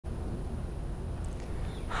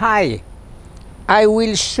Hi, I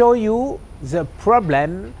will show you the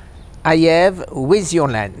problem I have with your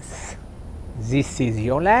lens. This is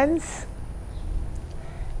your lens,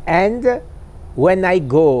 and when I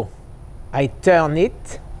turn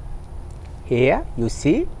it here, you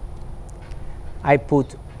see, I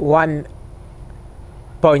put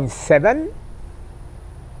 1.7,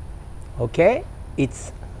 okay,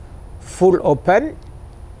 it's full open,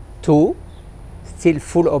 2, still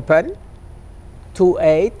full open,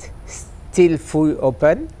 2.8, still full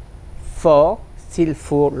open, 4, still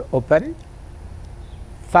full open,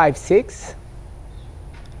 5.6,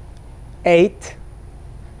 8,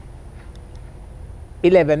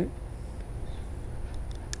 11,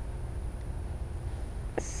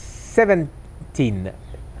 17,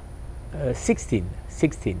 16,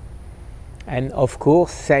 and of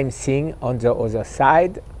course same thing on the other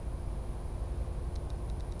side.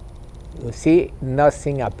 You see,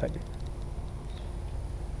 nothing happened.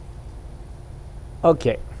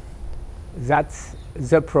 Okay, that's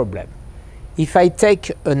the problem. If I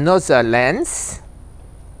take another lens,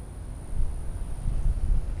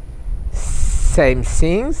 same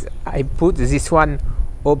things. I put this one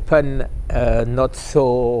open, not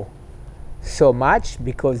so much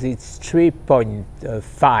because it's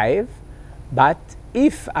 3.5, but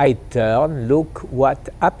if I turn, look what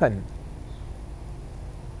happened.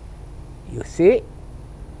 You see?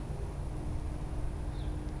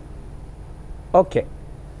 Okay.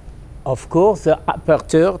 Of course, the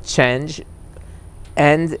aperture change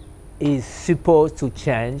and is supposed to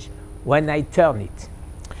change when I turn it.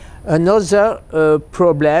 Another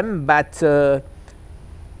problem, but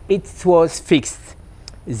it was fixed.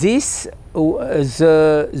 This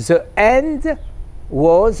the end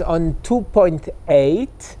was on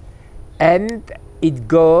 2.8 and it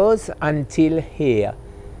goes until here.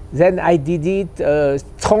 Then I did it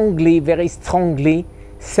strongly, very strongly,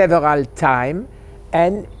 several times,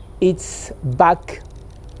 and it's back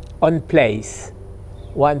on place.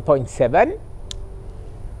 1.7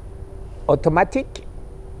 automatic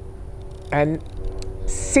and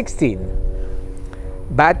 16.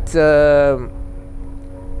 But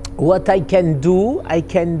what I can do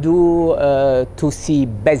to see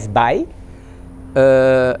Best Buy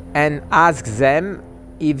and ask them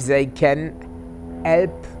if they can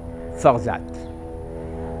help for that.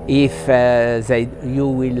 If you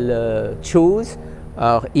will choose,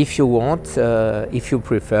 or if you want, if you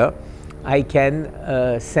prefer, I can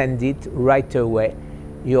send it right away,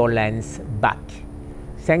 your lens back.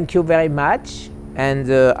 Thank you very much,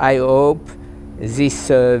 and I hope this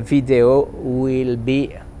video will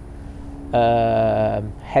be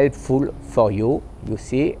helpful for you. You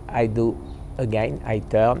see, I do again, I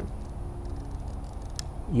turn.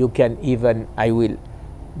 You can even, I will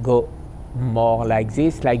go more like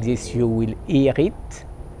this you will hear it.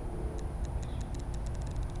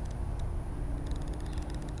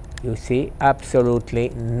 You see, absolutely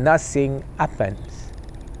nothing happens.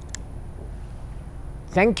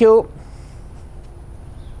 Thank you.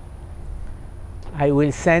 I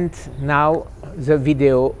will send now the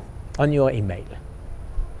video on your email.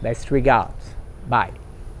 Best regards. Bye.